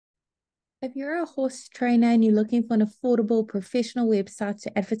If you're a horse trainer and you're looking for an affordable professional website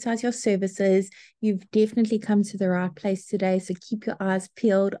to advertise your services, you've definitely come to the right place today. So keep your eyes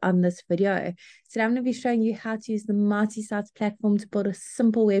peeled on this video. Today I'm going to be showing you how to use the MultiSites platform to build a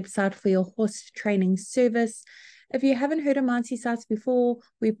simple website for your horse training service. If you haven't heard of MultiSites before,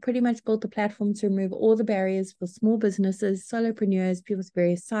 we pretty much built the platform to remove all the barriers for small businesses, solopreneurs, people with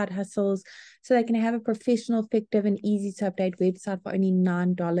various side hustles, so they can have a professional, effective, and easy to update website for only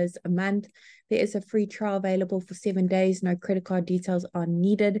 $9 a month. There is a free trial available for 7 days. No credit card details are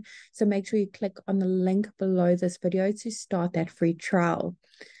needed. So make sure you click on the link below this video to start that free trial.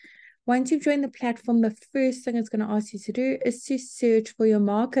 Once you've joined the platform, the first thing it's going to ask you to do is to search for your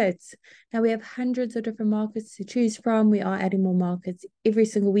markets. Now, we have hundreds of different markets to choose from. We are adding more markets every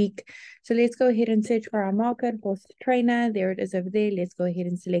single week. So let's go ahead and search for our market, horse trainer. There it is over there. Let's go ahead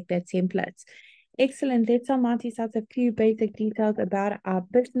and select that template. Excellent. Let's tell MultiSites a few basic details about our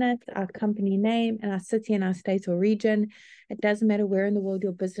business, our company name, and our city and our state or region. It doesn't matter where in the world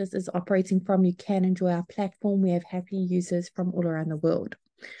your business is operating from, you can enjoy our platform. We have happy users from all around the world.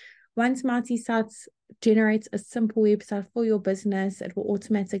 Once MultiSites generates a simple website for your business, it will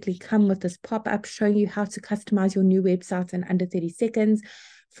automatically come with this pop-up showing you how to customize your new website in under 30 seconds.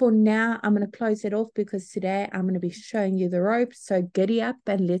 For now, I'm going to close it off because today I'm going to be showing you the ropes. So giddy up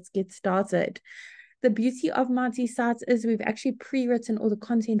and let's get started. The beauty of MultiSites is we've actually pre-written all the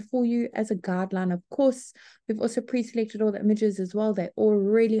content for you as a guideline, of course. We've also pre-selected all the images as well. They're all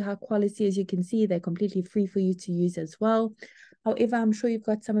really high quality, as you can see. They're completely free for you to use as well. However, I'm sure you've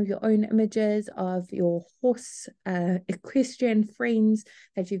got some of your own images of your horse equestrian friends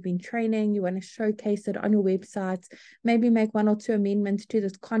that you've been training. You want to showcase it on your website. Maybe make one or two amendments to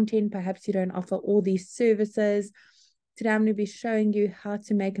this content. Perhaps you don't offer all these services. Today, I'm going to be showing you how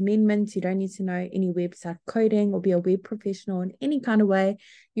to make amendments. You don't need to know any website coding or be a web professional in any kind of way.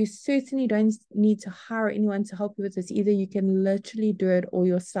 You certainly don't need to hire anyone to help you with this either. You can literally do it all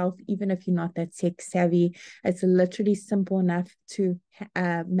yourself, even if you're not that tech savvy. It's literally simple enough to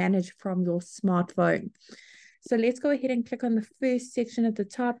manage from your smartphone. So let's go ahead and click on the first section at the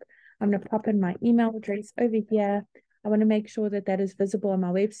top. I'm going to pop in my email address over here. I want to make sure that that is visible on my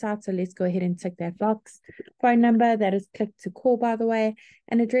website. So let's go ahead and tick that box. Phone number, that is click to call, by the way.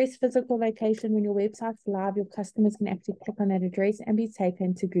 An address, physical location. When your website's live, your customers can actually click on that address and be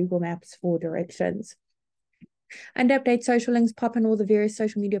taken to Google Maps for directions. Under update social links, pop in all the various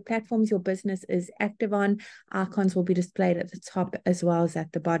social media platforms your business is active on. Icons will be displayed at the top as well as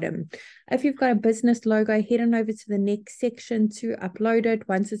at the bottom. If you've got a business logo, head on over to the next section to upload it.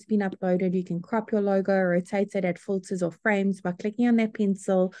 Once it's been uploaded, you can crop your logo, rotate it, add filters or frames by clicking on that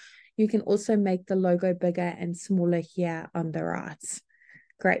pencil. You can also make the logo bigger and smaller here on the right.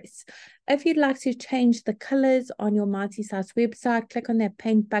 Great. If you'd like to change the colors on your MultiSites website, click on that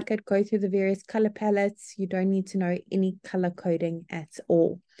paint bucket, go through the various color palettes. You don't need to know any color coding at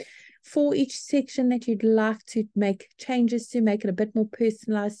all. For each section that you'd like to make changes to, make it a bit more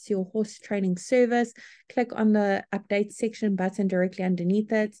personalized to your horse training service, click on the update section button directly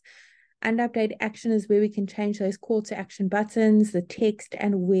underneath it. And update action is where we can change those call to action buttons, the text,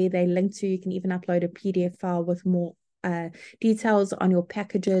 and where they link to. You can even upload a PDF file with more details on your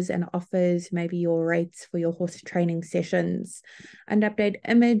packages and offers, maybe your rates for your horse training sessions. And update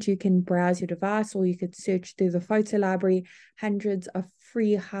image, you can browse your device or you could search through the photo library, hundreds of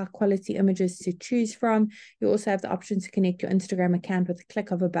free high quality images to choose from. You also have the option to connect your Instagram account with a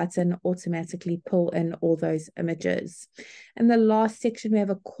click of a button, automatically pull in all those images. In the last section, we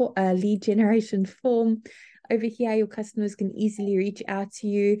have a lead generation form. Over here, your customers can easily reach out to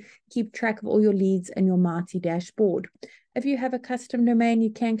you, keep track of all your leads in your Marti dashboard. If you have a custom domain,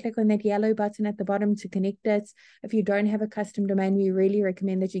 you can click on that yellow button at the bottom to connect it. If you don't have a custom domain, we really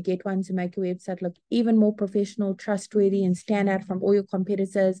recommend that you get one to make your website look even more professional, trustworthy, and stand out from all your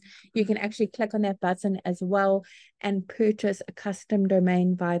competitors. You can actually click on that button as well and purchase a custom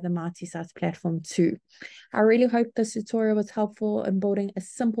domain via the MultiSites platform too. I really hope this tutorial was helpful in building a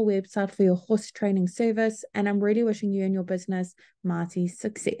simple website for your horse training service, and I'm really wishing you and your business Marti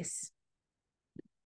success.